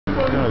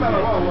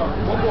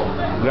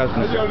Good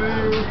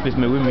afternoon. Please,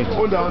 may we meet?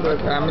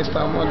 Mr.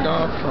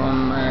 Omodan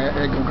from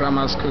Egan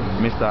Grammar School.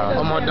 Mr.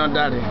 Omodan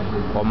Dare.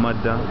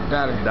 Omodan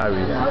Dare.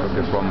 Yeah.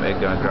 Okay, from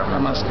Egan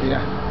Grammar School.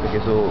 Yeah. Okay,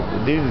 so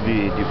this is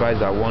the device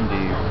that won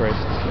the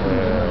first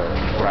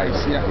prize.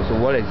 Yeah. Okay, so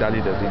what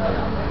exactly does it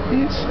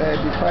mean? This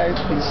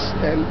device is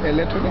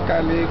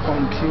electronically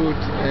controlled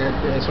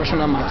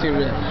instructional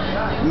material.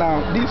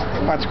 Now, this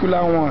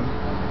particular one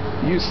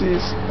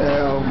uses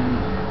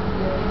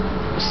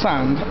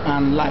sound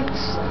and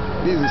lights.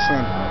 This is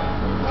sound,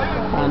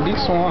 and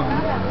this one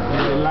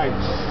is the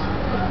lights.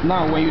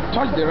 Now, when you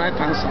touch the right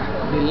answer,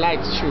 the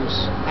light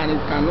shows, and it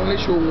can only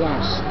show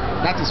once.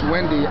 That is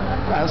when the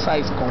answer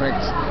is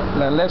correct.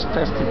 Like, let's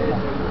test it.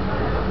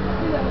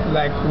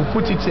 Like, we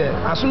put it here.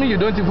 Assuming you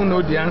don't even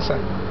know the answer,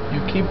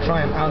 you keep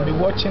trying and be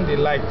watching the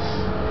lights.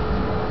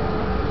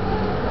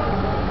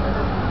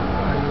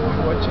 And you'll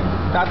be watching.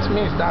 That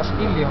means that's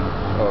helium.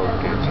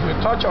 Okay. If you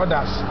touch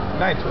others,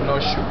 light will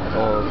not show.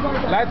 Oh.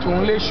 Light will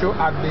only show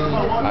at the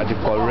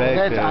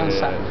correct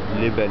answer.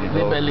 Labeling.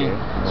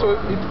 Okay. So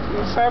it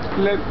itself,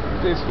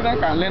 the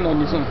student can learn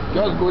on his own.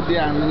 Just go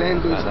there and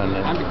learn those.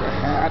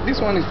 And this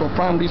one is for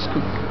primary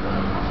school.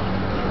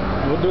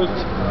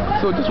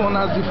 So this one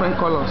has different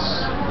colors.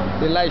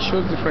 The light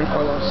shows different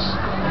colors: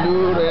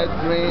 blue, red,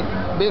 green,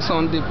 based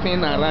on the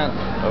pin around.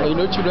 You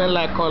know, children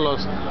like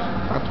colors.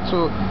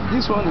 So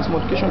this one is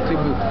multiplication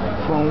table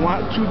from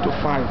 2 to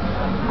 5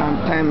 and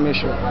time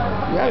measure.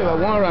 We have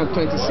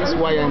 126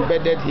 wire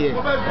embedded here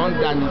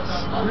underneath.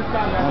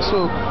 And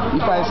so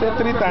if I say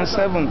 3 times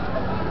 7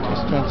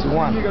 is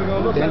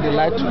 21, then the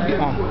light will be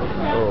on.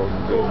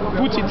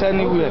 Put it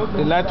anywhere,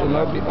 the light will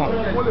not be on.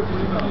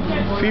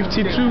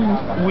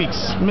 52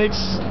 weeks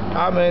makes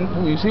how many?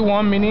 You see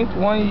 1 minute,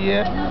 1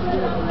 year.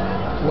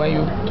 When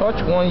you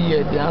touch 1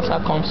 year, the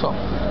answer comes up.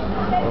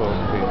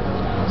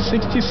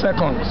 60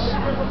 seconds,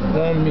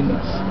 1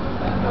 minute.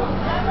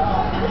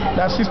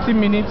 That 60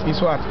 minutes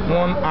is what? 1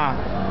 hour.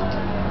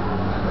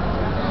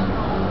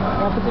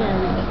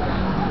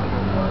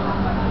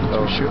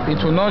 It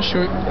will not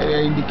show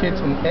indicate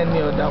in any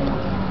other one.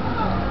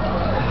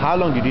 How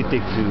long did it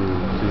take to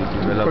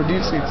develop?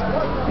 Produce it.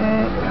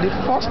 The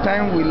first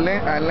time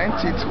I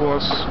learned it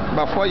was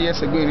about 4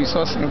 years ago in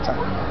Resource Center.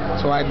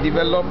 So I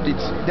developed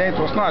it. Then it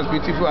was not as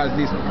beautiful as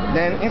this.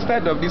 Then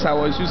instead of this, I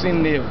was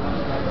using nail.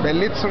 But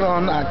later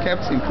on, I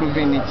kept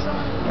improving it.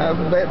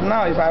 But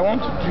now, if I want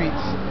to do it,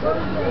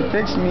 it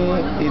takes me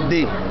a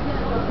day.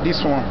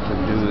 This one.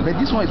 But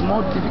this one is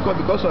more difficult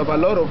because of a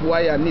lot of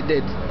wire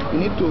needed.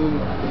 You need to,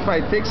 it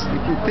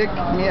will take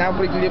me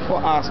averagely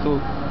 4 hours to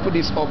put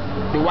this up,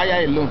 the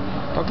wire alone.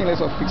 Talking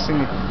less of fixing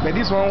it. But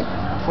this one,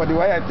 for the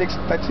wire, it takes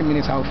 30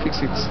 minutes, I'll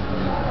fix it.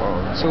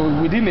 So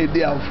within a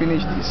day, I'll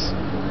finish this.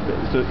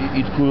 So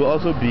it could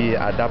also be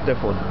adapted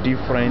for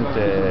different...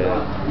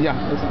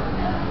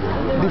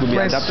 It could be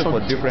adapted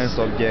for different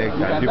subjects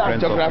and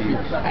different geography.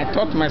 I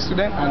taught my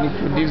student and he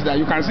produced that.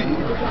 You can see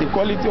the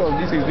quality of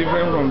this is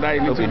different from that.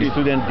 Okay, the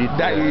student did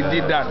that. He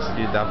did that.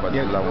 Did that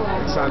particular one.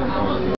 Exactly.